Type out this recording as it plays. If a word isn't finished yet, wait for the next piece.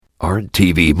Aren't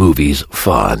TV movies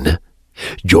fun?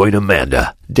 Join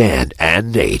Amanda, Dan,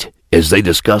 and Nate as they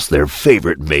discuss their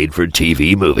favorite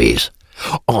made-for-TV movies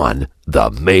on the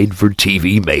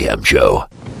Made-for-TV Mayhem Show.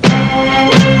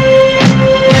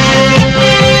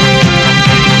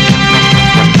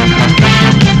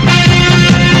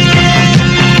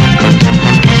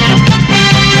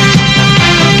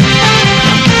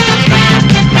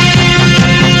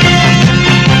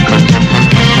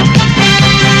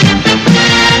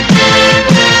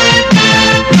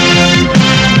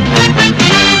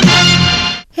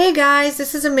 Hey guys,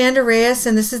 this is Amanda Reyes,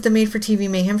 and this is the Made for TV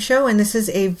Mayhem Show, and this is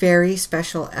a very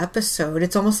special episode.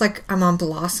 It's almost like I'm on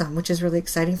Blossom, which is really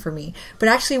exciting for me. But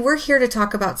actually, we're here to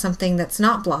talk about something that's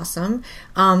not Blossom,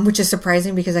 which is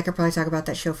surprising because I could probably talk about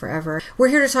that show forever. We're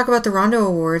here to talk about the Rondo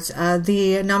Awards.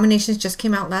 The nominations just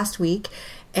came out last week,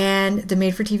 and the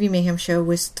Made for TV Mayhem Show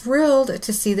was thrilled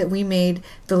to see that we made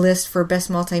the list for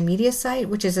Best Multimedia Site,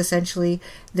 which is essentially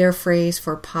their phrase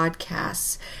for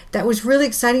podcasts. That was really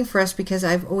exciting for us because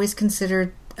I've always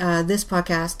considered this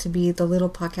podcast to be the little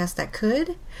podcast that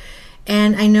could.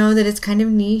 And I know that it's kind of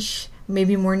niche,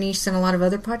 maybe more niche than a lot of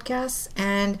other podcasts.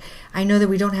 And I know that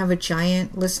we don't have a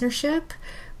giant listenership,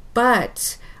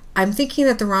 but I'm thinking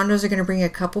that the Rondos are going to bring a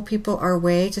couple people our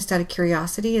way just out of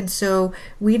curiosity. And so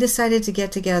we decided to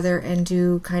get together and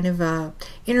do kind of a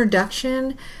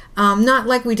introduction, not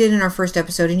like we did in our first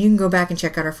episode. And you can go back and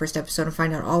check out our first episode and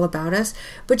find out all about us.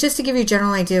 But just to give you a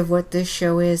general idea of what this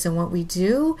show is and what we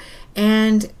do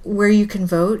and where you can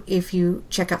vote if you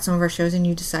check out some of our shows and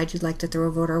you decide you'd like to throw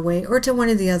a vote our way or to one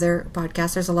of the other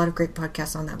podcasts. There's a lot of great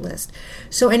podcasts on that list.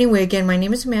 So anyway, again, my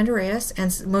name is Amanda Reyes,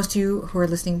 and most of you who are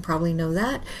listening probably know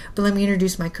that. But let me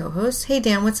introduce my co-host. Hey,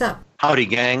 Dan, what's up? Howdy,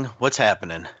 gang. What's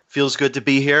happening? Feels good to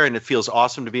be here, and it feels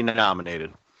awesome to be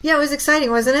nominated. Yeah, it was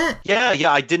exciting, wasn't it?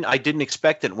 Yeah. I didn't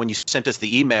expect it. When you sent us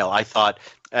the email, I thought,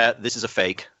 this is a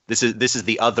fake. This is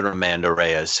the other Amanda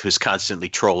Reyes who's constantly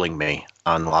trolling me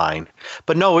online.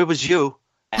 But no, it was you,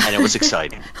 and it was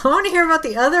exciting. I want to hear about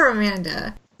the other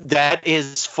Amanda. That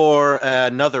is for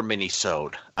another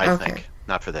mini-sode, I think.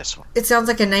 Not for this one. It sounds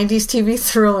like a 90s TV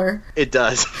thriller. It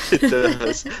does. It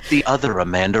does. The other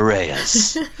Amanda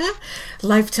Reyes.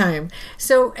 Lifetime.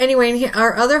 So anyway,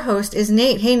 our other host is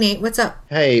Nate. Hey, Nate, what's up?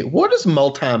 Hey, what does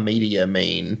multimedia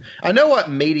mean? I know what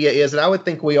media is, and I would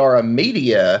think we are a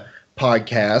media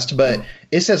podcast, but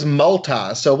it says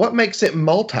multi. So what makes it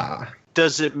multi?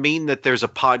 Does it mean that there's a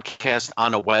podcast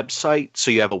on a website?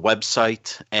 So you have a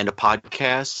website and a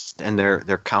podcast, and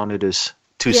they're counted as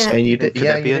two? Yeah. And you do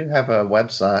have a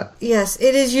website. Yes,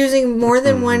 it is using more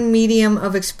than one medium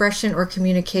of expression or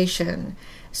communication.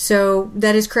 So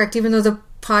that is correct. Even though the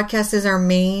podcast is our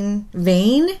main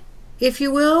vein, if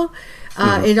you will,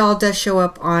 it all does show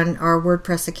up on our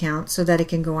WordPress account so that it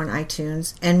can go on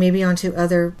iTunes and maybe onto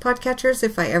other podcatchers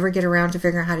if I ever get around to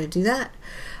figuring out how to do that.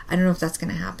 I don't know if that's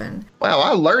going to happen. Wow, I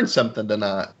learned something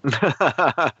tonight.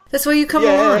 That's why you come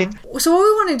along. So what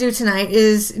we want to do tonight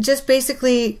is just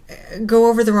basically go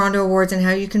over the Rondo Awards and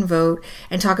how you can vote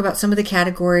and talk about some of the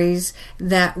categories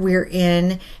that we're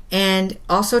in, and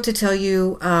also to tell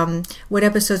you what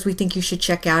episodes we think you should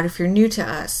check out if you're new to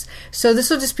us. So this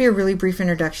will just be a really brief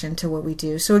introduction to what we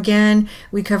do. So again,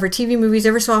 we cover TV movies.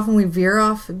 Every so often we veer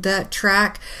off that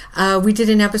track. We did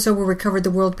an episode where we covered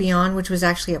The World Beyond, which was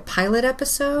actually a pilot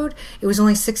episode. It was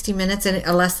only 60 minutes and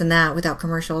less than that without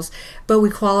commercials, but we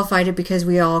qualified it because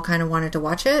we all kind of wanted to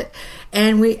watch it.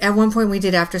 And we at one point we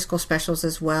did after school specials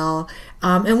as well.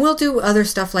 And we'll do other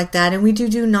stuff like that. And we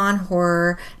do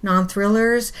non-horror,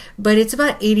 non-thrillers, but it's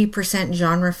about 80%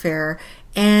 genre fare.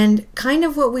 And kind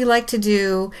of what we like to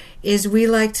do is we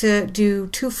like to do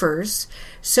twofers.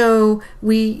 So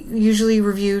we usually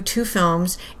review two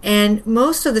films, and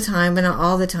most of the time, but not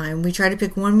all the time, we try to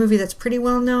pick one movie that's pretty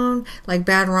well known, like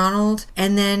Bad Ronald,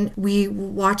 and then we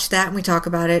watch that and we talk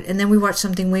about it, and then we watch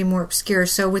something way more obscure.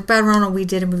 So with Bad Ronald, we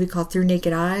did a movie called Through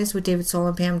Naked Eyes with David Soul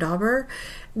and Pam Dauber,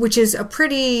 which is a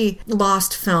pretty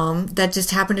lost film that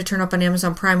just happened to turn up on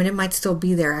Amazon Prime, and it might still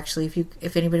be there actually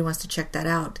if anybody wants to check that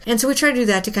out. And so we try to do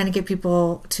that to kind of get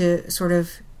people to sort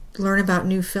of learn about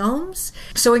new films.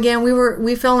 So again,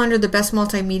 we fell under the Best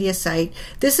Multimedia Site.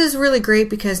 This is really great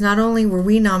because not only were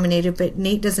we nominated, but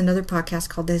Nate does another podcast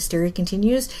called The Hysteria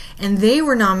Continues, and they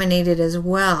were nominated as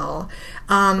well.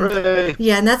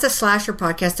 Yeah, and that's a slasher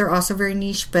podcast. They're also very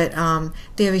niche, but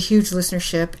they have a huge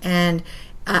listenership, and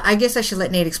I guess I should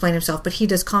let Nate explain himself, but he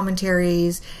does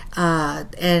commentaries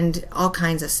and all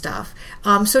kinds of stuff.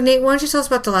 So Nate, why don't you tell us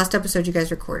about the last episode you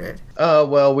guys recorded?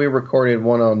 Well, we recorded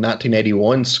one on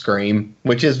 1981 Scream,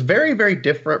 which is very, very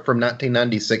different from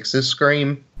 1996's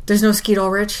Scream. There's no Skeet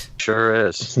Ulrich? Sure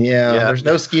is. Yeah, there's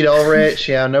no Skeet Ulrich.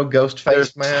 Yeah, no ghost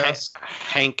face mask.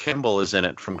 Hank Kimball is in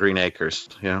it from Green Acres.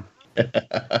 Yeah.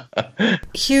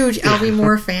 Huge Alvy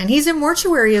Moore fan. He's in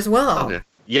Mortuary as well. Okay.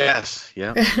 Yes,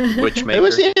 yeah. Witchmaker. Who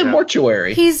was he in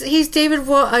Mortuary? He's David.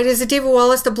 Is it David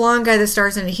Wallace, the blonde guy that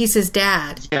stars in it? He's his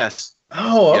dad. Yes.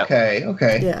 Oh, okay,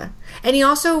 okay. Yeah, and he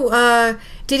also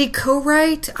did he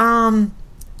co-write? Oh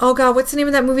God, what's the name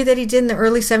of that movie that he did in the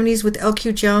early '70s with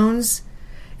L.Q. Jones?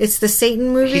 It's the Satan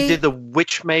movie. He did The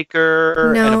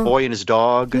Witchmaker and A Boy and His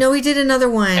Dog. No, he did another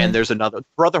one. And there's another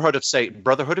Brotherhood of Satan.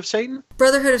 Brotherhood of Satan?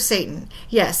 Brotherhood of Satan.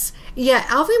 Yes. Yeah,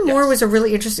 Alvy Moore was a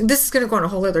really interesting... This is going to go on a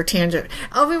whole other tangent.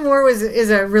 Alvy Moore is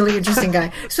a really interesting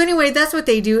guy. So anyway, that's what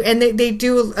they do. And they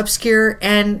do obscure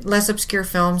and less obscure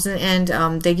films.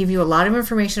 And they give you a lot of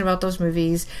information about those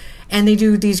movies. And they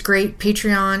do these great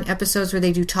Patreon episodes where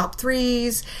they do top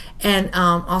threes and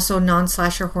also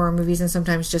non-slasher horror movies and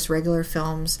sometimes just regular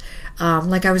films.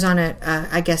 Like I was on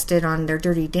I guested on their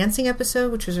Dirty Dancing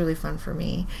episode, which was really fun for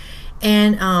me.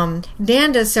 And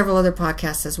Dan does several other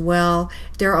podcasts as well.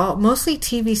 They're all mostly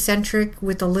TV-centric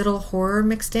with a little horror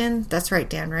mixed in. That's right,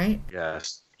 Dan, right?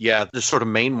 Yes. Yeah, the sort of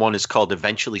main one is called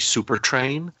Eventually Super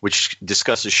Train, which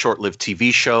discusses short-lived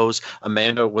TV shows.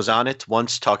 Amanda was on it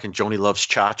once talking Joni Loves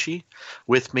Chachi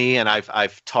with me, and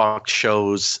I've talked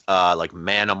shows like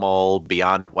Manimal,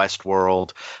 Beyond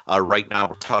Westworld. Right now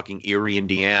we're talking Erie,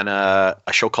 Indiana,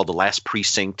 a show called The Last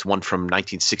Precinct, one from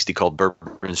 1960 called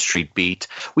Bourbon Street Beat.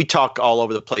 We talk all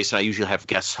over the place, and I usually have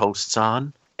guest hosts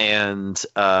on. And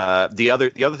the other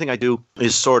thing I do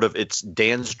is it's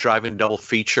Dan's Drive-In Double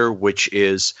Feature, which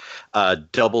is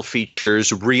double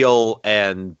features, real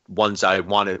and ones I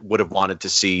would have wanted to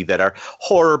see that are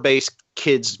horror-based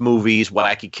kids movies,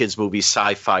 wacky kids movies,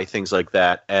 sci-fi, things like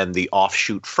that. And the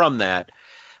offshoot from that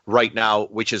right now,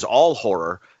 which is all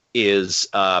horror, is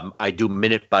I do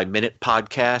minute-by-minute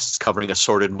podcasts covering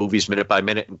assorted movies minute by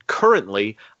minute. And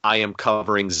currently, I am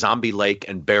covering Zombie Lake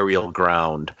and Burial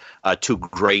Ground, two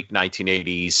great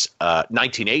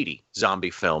 1980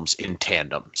 zombie films in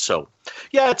tandem. So,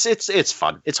 yeah, it's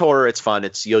fun. It's horror. It's fun.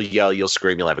 You'll yell, you'll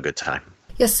scream, you'll have a good time.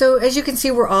 Yeah, so as you can see,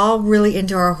 we're all really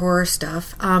into our horror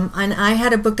stuff. And I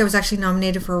had a book that was actually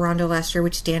nominated for a Rondo last year,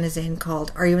 which Dan is in,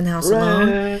 called Are You in the House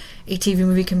Alone? A TV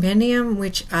Movie Compendium,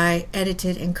 which I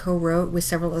edited and co-wrote with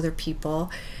several other people.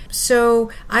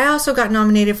 So I also got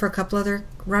nominated for a couple other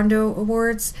Rondo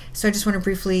Awards, so I just want to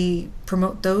briefly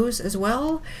promote those as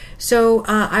well. So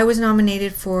I was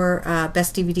nominated for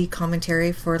Best DVD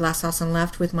Commentary for Last House on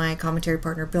Left with my commentary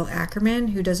partner Bill Ackerman,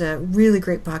 who does a really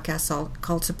great podcast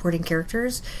called Supporting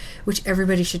Characters, which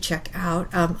everybody should check out.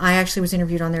 I actually was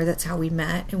interviewed on there. That's how we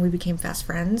met, and we became fast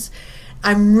friends.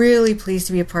 I'm really pleased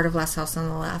to be a part of Last House on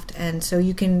the Left, and so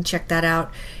you can check that out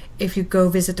if you go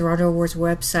visit the Rondo Awards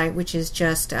website, which is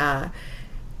just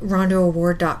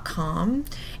rondoaward.com.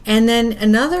 And then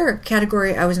another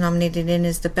category I was nominated in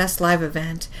is the Best Live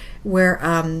Event, where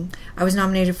I was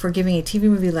nominated for giving a TV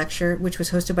movie lecture, which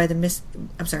was hosted by the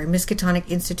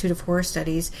Miskatonic Institute of Horror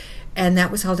Studies, and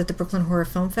that was held at the Brooklyn Horror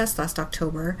Film Fest last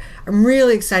October. I'm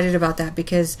really excited about that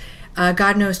because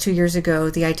God knows 2 years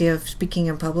ago the idea of speaking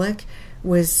in public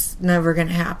was never going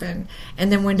to happen.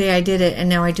 And then one day I did it, and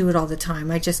now I do it all the time.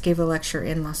 I just gave a lecture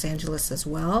in Los Angeles as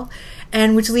well,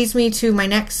 and which leads me to my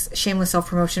next shameless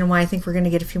self-promotion and why I think we're going to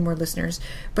get a few more listeners.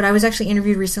 But I was actually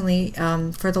interviewed recently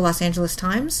for the Los Angeles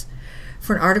Times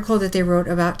for an article that they wrote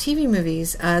about TV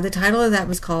movies. The title of that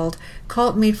was called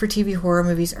Cult Made-for-TV Horror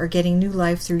Movies Are Getting New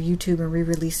Life Through YouTube and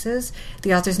Re-Releases.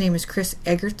 The author's name is Chris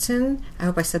Egertson. I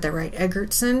hope I said that right,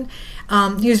 Egertson.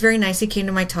 He was very nice. He came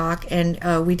to my talk,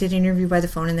 and we did an interview by the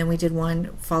phone, and then we did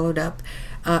one followed up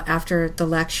after the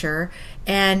lecture.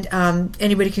 And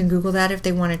anybody can Google that if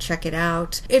they want to check it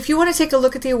out. If you want to take a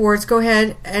look at the awards, go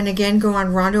ahead and again go on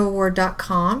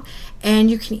rondoaward.com,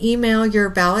 and you can email your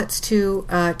ballots to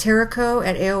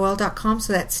taraco@aol.com.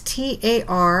 So that's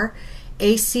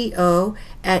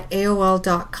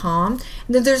TARACO@AOL.com.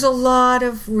 And then there's a lot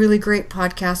of really great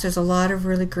podcasts. There's a lot of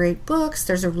really great books.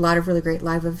 There's a lot of really great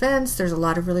live events. There's a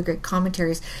lot of really great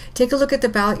commentaries. Take a look at the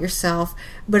ballot yourself.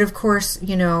 But of course,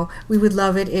 we would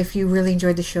love it if you really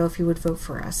enjoyed the show, if you would vote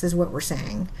for us, is what we're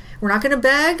saying. We're not going to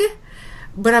beg,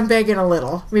 but I'm begging a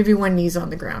little. Maybe one knee's on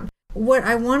the ground. What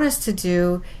I want us to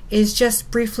do is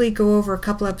just briefly go over a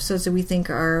couple episodes that we think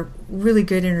are really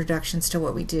good introductions to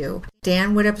what we do.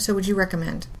 Dan, what episode would you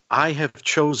recommend? I have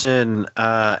chosen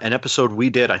an episode we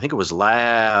did, I think it was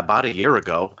about a year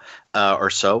ago or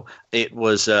so. It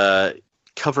was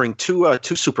covering two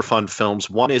super fun films.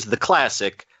 One is the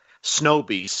classic Snow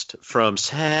Beast from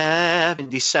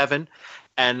 1977,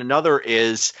 and another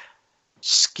is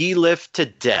Ski Lift to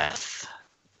Death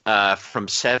from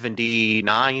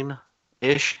 79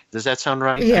 ish. Does that sound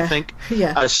right? Yeah. I think.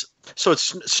 Yeah. So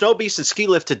it's Snow Beast and Ski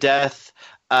Lift to Death.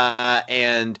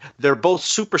 And they're both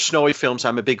super snowy films.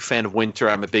 I'm a big fan of winter.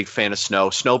 I'm a big fan of snow.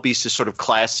 Snow Beast is sort of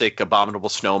classic, abominable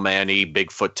snowman-y,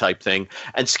 Bigfoot type thing.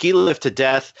 And Ski Lift to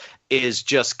Death is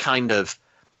just kind of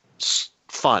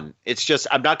fun. It's just,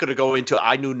 I'm not going to go into,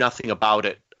 I knew nothing about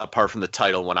it apart from the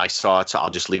title when I saw it, so I'll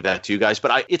just leave that to you guys.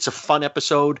 But it's a fun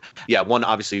episode. Yeah, one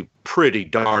obviously pretty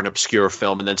darn obscure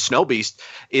film. And then Snow Beast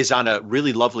is on a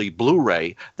really lovely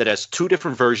Blu-ray that has 2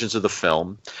 different versions of the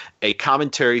film, a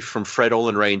commentary from Fred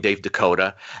Olen Ray and Dave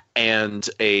Dakota, and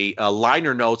a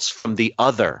liner notes from the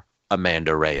other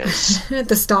Amanda Reyes.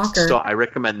 The Stalker. So I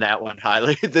recommend that one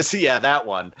highly. That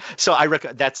one. So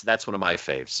that's one of my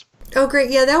faves. Oh, great.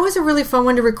 Yeah, that was a really fun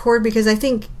one to record because I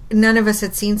think none of us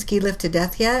had seen Ski Lift to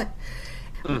Death yet.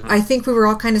 Mm-hmm. I think we were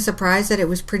all kind of surprised that it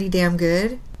was pretty damn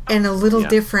good and a little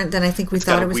different than I think we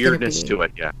thought it was going to be. It's got a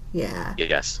weirdness to it, yeah. Yeah.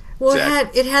 Yes. Well,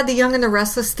 exactly. It had the Young and the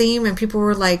Restless theme, and people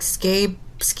were like ski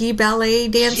ballet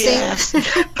dancing. Yes.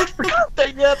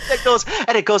 That goes,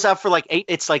 and it goes out for like 8.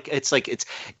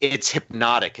 It's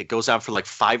hypnotic. It goes out for like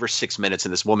 5 or 6 minutes,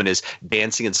 and this woman is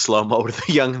dancing in slow mo to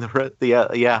the Young and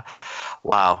the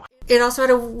wow. It also had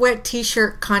a wet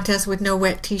T-shirt contest with no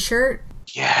wet T-shirt.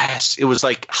 Yes, it was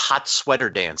like hot sweater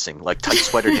dancing, like tight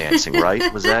sweater dancing,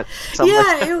 right? Was that something? Yeah,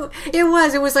 like that? It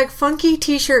was. It was like funky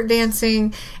T-shirt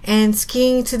dancing and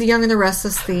skiing to the Young and the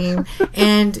Restless theme,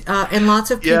 and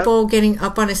lots of people getting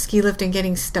up on a ski lift and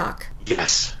getting stuck.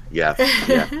 Yes. Yeah.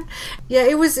 Yeah,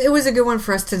 it was a good one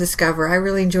for us to discover. I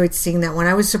really enjoyed seeing that one.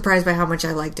 I was surprised by how much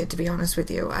I liked it, to be honest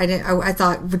with you. I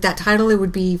thought with that title it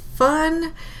would be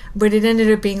fun, but it ended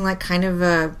up being like kind of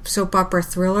a soap opera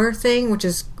thriller thing, which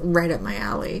is right up my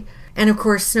alley. And of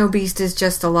course, Snow Beast is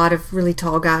just a lot of really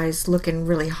tall guys looking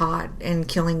really hot and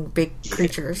killing big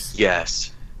creatures.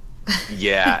 Yes.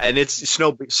 Yeah, and it's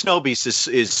Snow Beast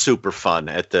is super fun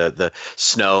at the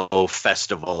snow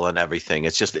festival and everything.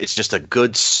 It's just a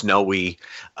good snowy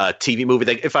TV movie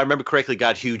that, if I remember correctly,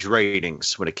 got huge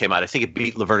ratings when it came out. I think it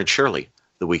beat Laverne and Shirley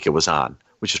the week it was on,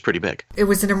 which is pretty big. It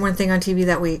was the number one thing on TV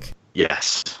that week.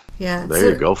 Yes. Yeah. There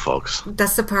you go, folks.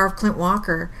 That's the power of Clint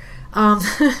Walker.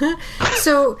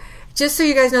 So just so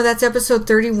you guys know, that's episode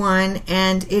 31,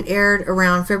 and it aired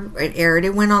around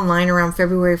it went online around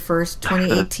February 1st,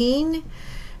 2018.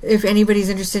 If anybody's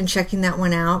interested in checking that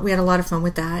one out, we had a lot of fun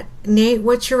with that. Nate,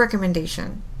 what's your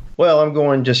recommendation? Well, I'm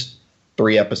going just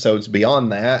 3 episodes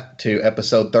beyond that to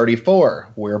episode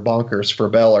 34, We're Bonkers for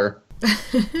Beller.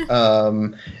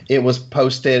 It was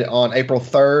posted on April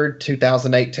 3rd,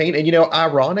 2018. And,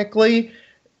 ironically,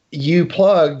 you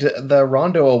plugged the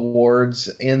Rondo Awards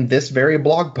in this very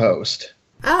blog post.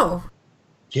 Oh.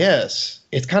 Yes.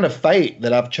 It's kind of fate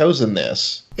that I've chosen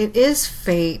this. It is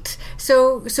fate.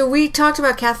 So we talked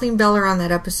about Kathleen Beller on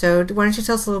that episode. Why don't you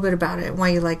tell us a little bit about it and why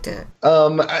you liked it?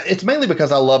 It's mainly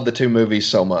because I love the 2 movies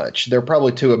so much. They're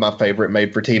probably 2 of my favorite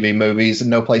made-for-TV movies,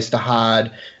 No Place to Hide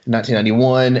in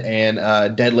 1991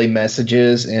 and Deadly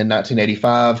Messages in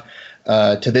 1985.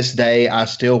 To this day, I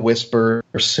still whisper,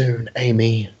 soon,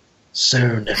 Amy,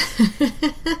 soon.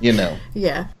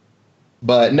 Yeah.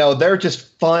 But no, they're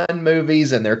just fun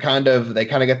movies, and they kind of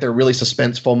get their really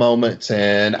suspenseful moments,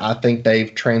 and I think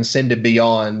they've transcended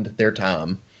beyond their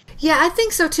time. Yeah, I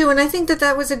think so too, and I think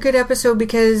that was a good episode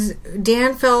because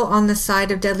Dan fell on the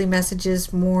side of Deadly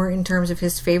Messages more in terms of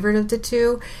his favorite of the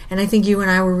 2, and I think you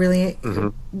and I were really,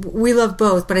 we love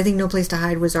both, but I think No Place to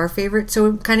Hide was our favorite, so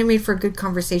it kind of made for a good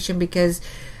conversation because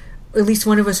at least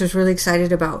one of us was really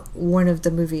excited about one of the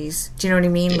movies. Do you know what I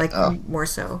mean? Like, more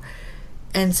so.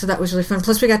 And so that was really fun.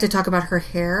 Plus, we got to talk about her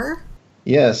hair.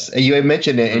 Yes, you had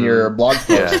mentioned it in your blog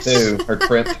post, too, her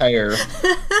crimped hair.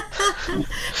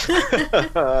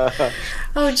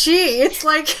 Oh, gee, it's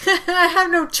like I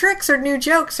have no tricks or new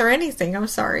jokes or anything. I'm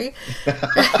sorry.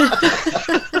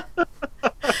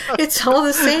 It's all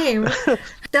the same.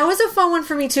 That was a fun one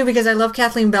for me, too, because I love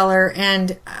Kathleen Beller,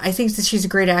 and I think that she's a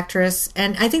great actress.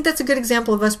 And I think that's a good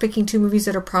example of us picking 2 movies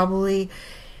that are probably...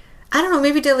 I don't know,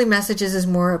 maybe Deadly Messages is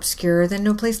more obscure than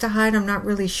No Place to Hide. I'm not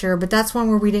really sure. But that's one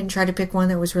where we didn't try to pick one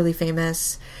that was really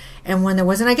famous and one that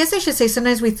wasn't. I guess I should say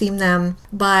sometimes we theme them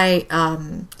by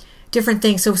different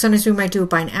things. So sometimes we might do it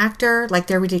by an actor. Like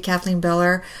there we did Kathleen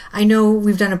Beller. I know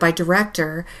we've done it by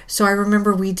director. So I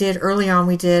remember early on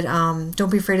we did Don't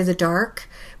Be Afraid of the Dark,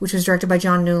 which was directed by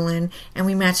John Newland. And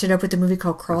we matched it up with a movie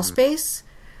called Crawl Space,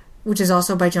 which is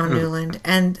also by John Newland.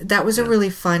 And that was a really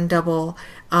fun double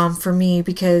for me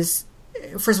because,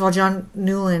 first of all, John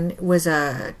Newland was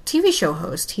a TV show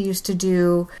host. He used to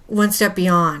do One Step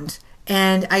Beyond.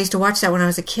 And I used to watch that when I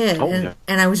was a kid.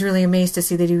 And I was really amazed to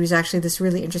see that he was actually this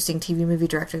really interesting TV movie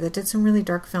director that did some really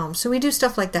dark films. So we do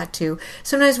stuff like that too.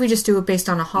 Sometimes we just do it based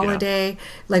on a holiday.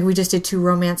 Like we just did 2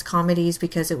 romance comedies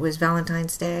because it was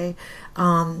Valentine's Day.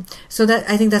 So that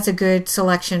I think that's a good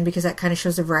selection because that kind of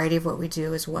shows the variety of what we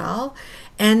do as well.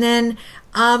 And then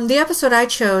the episode I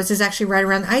chose is actually right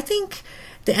around, I think,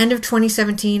 the end of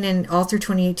 2017 and all through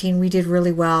 2018, we did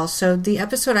really well. So the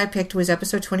episode I picked was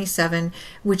episode 27,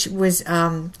 which was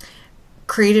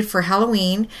created for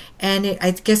Halloween. And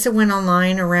I guess it went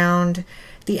online around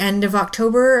the end of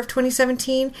October of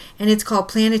 2017. And it's called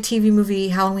Plan a TV Movie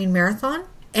Halloween Marathon.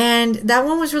 And that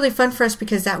one was really fun for us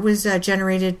because that was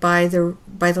generated by the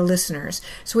listeners.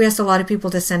 So we asked a lot of people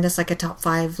to send us like a top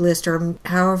 5 list or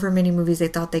however many movies they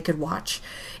thought they could watch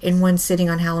in one sitting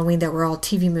on Halloween that were all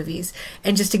TV movies.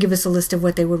 And just to give us a list of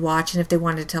what they would watch and if they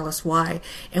wanted to tell us why.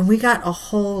 And we got a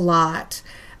whole lot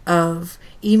of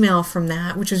email from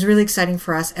that, which was really exciting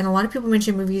for us. And a lot of people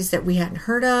mentioned movies that we hadn't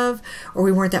heard of, or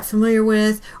we weren't that familiar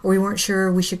with, or we weren't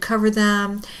sure we should cover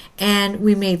them. And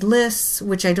we made lists,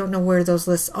 which I don't know where those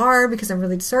lists are because I'm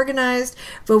really disorganized,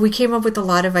 but we came up with a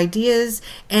lot of ideas,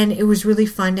 and it was really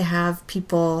fun to have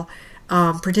people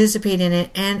participate in it.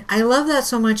 And I love that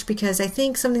so much because I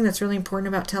think something that's really important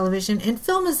about television, and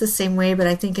film is the same way, but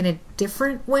I think in a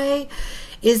different way,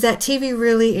 is that TV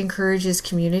really encourages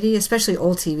community, especially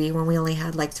old TV when we only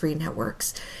had like 3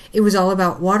 networks. It was all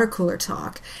about water cooler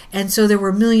talk. And so there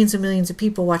were millions and millions of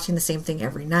people watching the same thing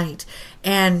every night.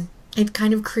 And it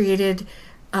kind of created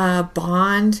a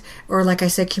bond, or like I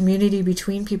said, community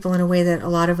between people in a way that a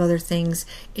lot of other things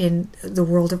in the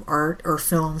world of art or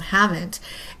film haven't.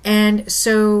 And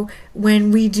so when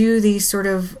we do these sort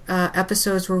of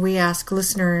episodes where we ask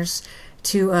listeners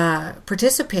to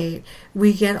participate,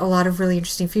 we get a lot of really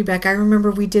interesting feedback. I remember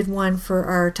we did one for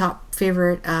our top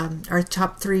 3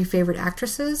 favorite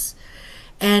actresses,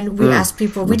 and we asked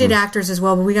people. We did actors as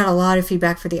well, but we got a lot of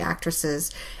feedback for the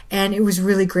actresses, and it was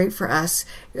really great for us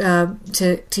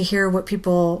to hear what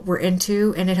people were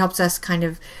into, and it helps us kind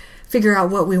of figure out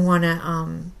what we want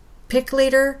to pick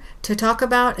later to talk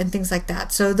about and things like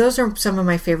that. So those are some of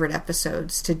my favorite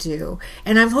episodes to do,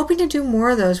 and I'm hoping to do more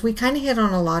of those. We kind of hit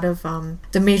on a lot of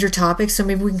the major topics, so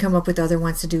maybe we can come up with other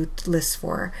ones to do lists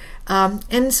for.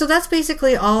 And so that's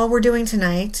basically all we're doing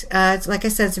tonight. It's, like I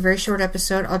said, it's a very short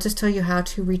episode. I'll just tell you how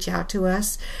to reach out to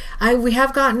us. I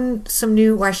have gotten some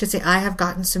new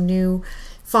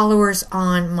followers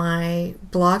on my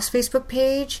blog's Facebook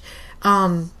page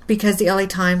because the LA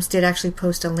Times did actually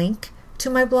post a link to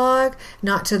my blog,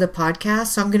 not to the podcast.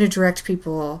 So I'm going to direct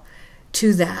people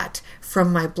to that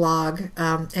from my blog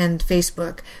and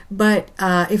Facebook. But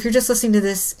if you're just listening to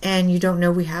this and you don't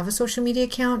know we have a social media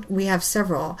account, we have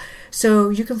several. So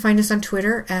you can find us on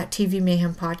Twitter at TV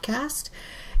Mayhem Podcast.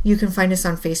 You can find us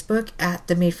on Facebook at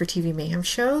the Made for TV Mayhem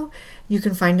Show. You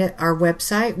can find our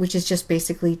website, which is just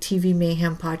basically TV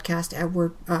Mayhem Podcast at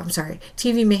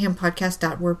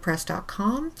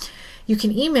tvmayhempodcast.wordpress.com. You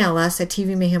can email us at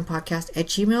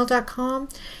tvmayhempodcast@gmail.com.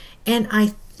 And I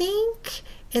think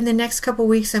in the next couple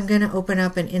weeks, I'm going to open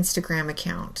up an Instagram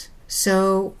account.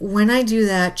 So when I do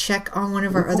that, check on one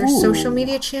of our other social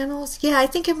media channels. Yeah, I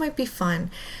think it might be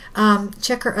fun.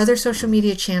 Check our other social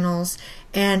media channels,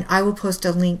 and I will post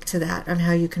a link to that on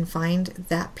how you can find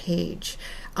that page.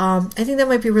 I think that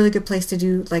might be a really good place to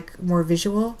do like more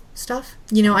visual stuff.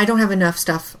 You know, I don't have enough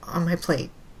stuff on my plate,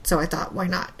 so I thought, why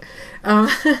not?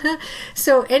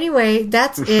 So anyway,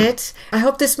 that's it. I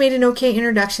hope this made an okay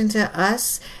introduction to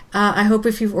us. I hope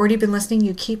if you've already been listening,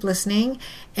 you keep listening.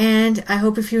 And I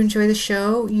hope if you enjoy the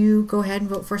show, you go ahead and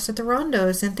vote for us at the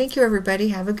Rondos. And thank you, everybody.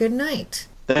 Have a good night.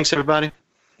 Thanks, everybody.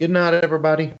 Good night,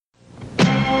 everybody.